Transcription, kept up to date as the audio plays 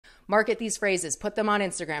Market these phrases, put them on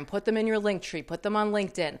Instagram, put them in your link tree, put them on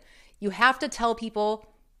LinkedIn. You have to tell people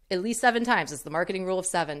at least 7 times, it's the marketing rule of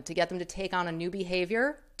 7, to get them to take on a new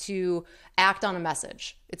behavior, to act on a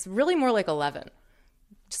message. It's really more like 11.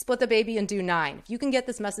 Split the baby and do 9. If you can get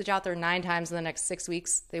this message out there 9 times in the next 6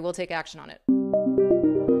 weeks, they will take action on it.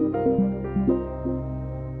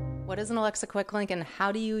 What is an Alexa Quick Link and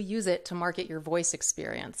how do you use it to market your voice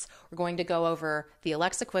experience? We're going to go over the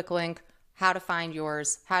Alexa Quick Link, how to find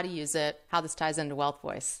yours, how to use it, how this ties into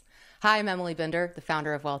WealthVoice. Hi, I'm Emily Binder, the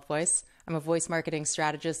founder of WealthVoice. I'm a voice marketing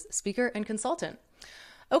strategist, speaker, and consultant.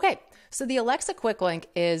 Okay, so the Alexa Quick Link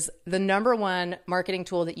is the #1 marketing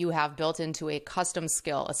tool that you have built into a custom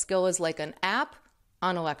skill. A skill is like an app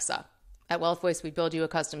on Alexa. At WealthVoice, we build you a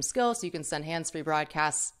custom skill so you can send hands-free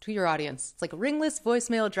broadcasts to your audience. It's like ringless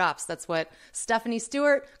voicemail drops. That's what Stephanie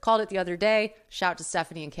Stewart called it the other day. Shout to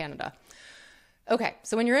Stephanie in Canada. Okay,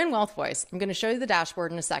 so when you're in WealthVoice, I'm going to show you the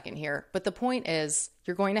dashboard in a second here, but the point is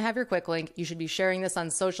you're going to have your quick link. You should be sharing this on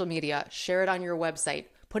social media, share it on your website,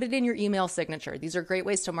 put it in your email signature. These are great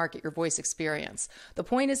ways to market your voice experience. The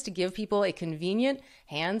point is to give people a convenient,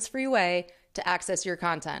 hands-free way to access your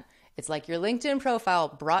content. It's like your LinkedIn profile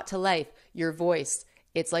brought to life, your voice.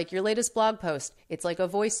 It's like your latest blog post. It's like a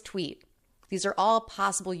voice tweet. These are all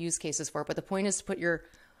possible use cases for it, but the point is to put your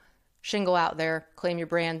shingle out there, claim your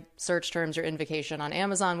brand, search terms, your invocation on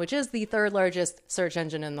Amazon, which is the 3rd largest search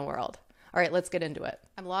engine in the world. All right, let's get into it.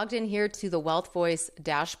 I'm logged in here to the WealthVoice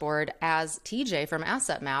dashboard as TJ from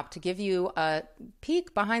Asset Map to give you a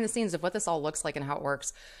peek behind the scenes of what this all looks like and how it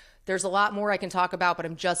works. There's a lot more I can talk about, but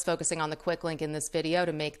I'm just focusing on the quick link in this video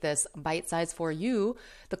to make this bite-sized for you.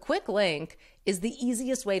 The quick link is the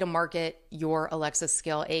easiest way to market your Alexa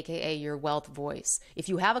skill, aka your WealthVoice. If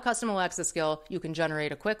you have a custom Alexa skill, you can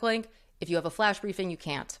generate a quick link. If you have a flash briefing, you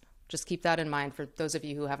can't. Just keep that in mind for those of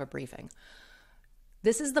you who have a briefing.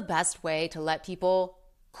 This is the best way to let people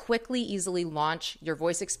quickly, easily launch your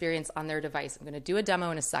voice experience on their device. I'm going to do a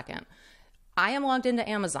demo in a second. I am logged into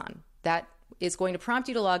Amazon. That is going to prompt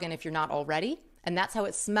you to log in if you're not already. And that's how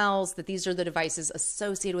it smells that these are the devices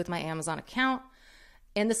associated with my Amazon account.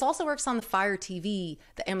 And this also works on the Fire TV,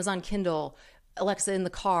 the Amazon Kindle, Alexa in the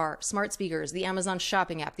car, smart speakers, the Amazon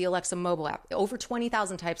shopping app, the Alexa mobile app, over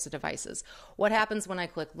 20,000 types of devices. What happens when I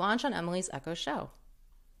click launch on Emily's Echo Show?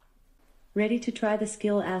 Ready to try the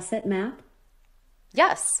skill asset map?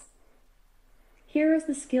 Yes. Here is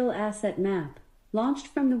the skill asset map, launched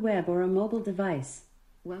from the web or a mobile device.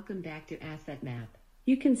 Welcome back to Asset Map.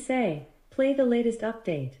 You can say, play the latest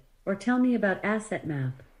update, or tell me about Asset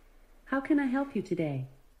Map. How can I help you today?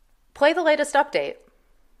 Play the latest update.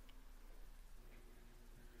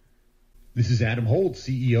 This is Adam Holt,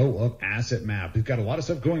 CEO of Asset Map. We've got a lot of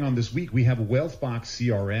stuff going on this week. We have WealthVoice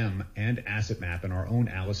CRM and Asset Map, and our own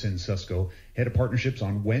Allison Susko, head of partnerships,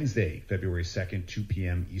 on Wednesday, February 2nd, 2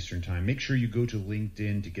 p.m. Eastern Time. Make sure you go to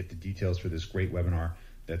LinkedIn to get the details for this great webinar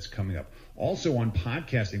that's coming up. Also on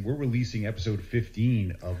podcasting, we're releasing episode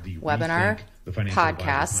 15 of the webinar, the Financial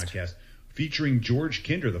podcast. Advisor podcast, featuring George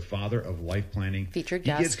Kinder, the father of life planning. Featured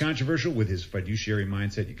guest. He guest. gets controversial with his fiduciary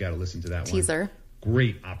mindset. You got to listen to that one. Teaser.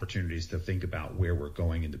 Great opportunities to think about where we're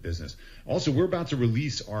going in the business. Also, we're about to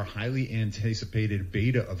release our highly anticipated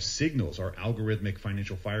beta of Signals, our algorithmic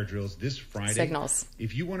financial fire drills, this Friday. Signals.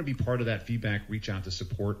 If you want to be part of that feedback, reach out to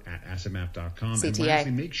support@assetmap.com. CTA. And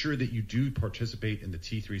lastly, make sure that you do participate in the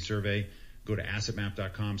T3 survey. Go to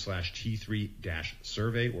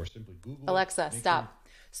assetmap.com/T3-survey or simply Google. Alexa, stop.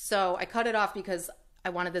 So I cut it off because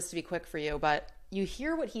I wanted this to be quick for you, but you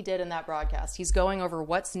hear what he did in that broadcast. He's going over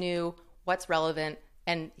what's new, what's relevant,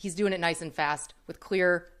 and he's doing it nice and fast with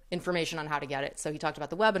clear information on how to get it. So he talked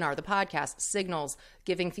about the webinar, the podcast, Signals,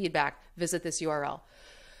 giving feedback. Visit this URL.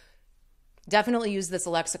 Definitely use this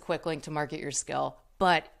Alexa Quick Link to market your skill.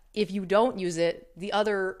 But if you don't use it, the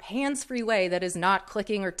other hands-free way that is not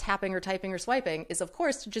clicking or tapping or typing or swiping is, of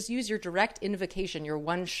course, to just use your direct invocation, your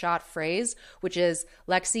one-shot phrase, which is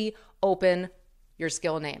Lexi, open your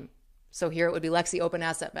skill name. So here it would be Lexi, open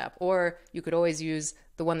Asset Map. Or you could always use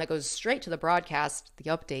the one that goes straight to the broadcast, the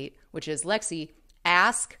update, which is Lexi,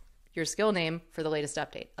 ask your skill name for the latest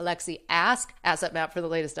update. Alexi, ask Asset Map for the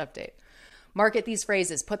latest update. Market these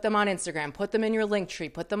phrases, put them on Instagram, put them in your link tree,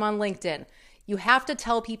 put them on LinkedIn. You have to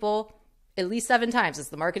tell people at least 7 times, it's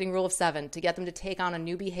the marketing rule of 7, to get them to take on a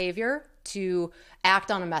new behavior, to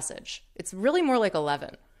act on a message. It's really more like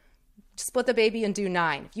 11. Split the baby and do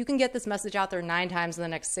 9. If you can get this message out there 9 times in the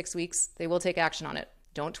next 6 weeks, they will take action on it.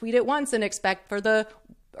 Don't tweet it once and expect for the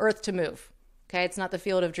earth to move. Okay, it's not the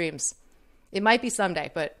field of dreams. It might be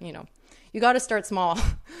someday, but you got to start small.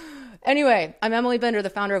 Anyway, I'm Emily Bender, the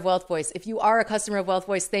founder of WealthVoice. If you are a customer of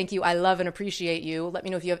WealthVoice, thank you. I love and appreciate you. Let me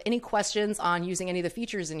know if you have any questions on using any of the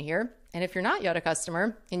features in here. And if you're not yet a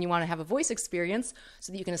customer and you want to have a voice experience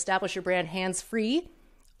so that you can establish your brand hands-free,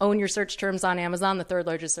 own your search terms on Amazon, the third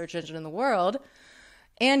largest search engine in the world,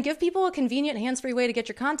 and give people a convenient hands-free way to get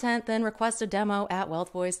your content, then request a demo at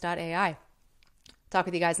wealthvoice.ai. Talk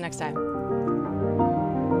with you guys next time.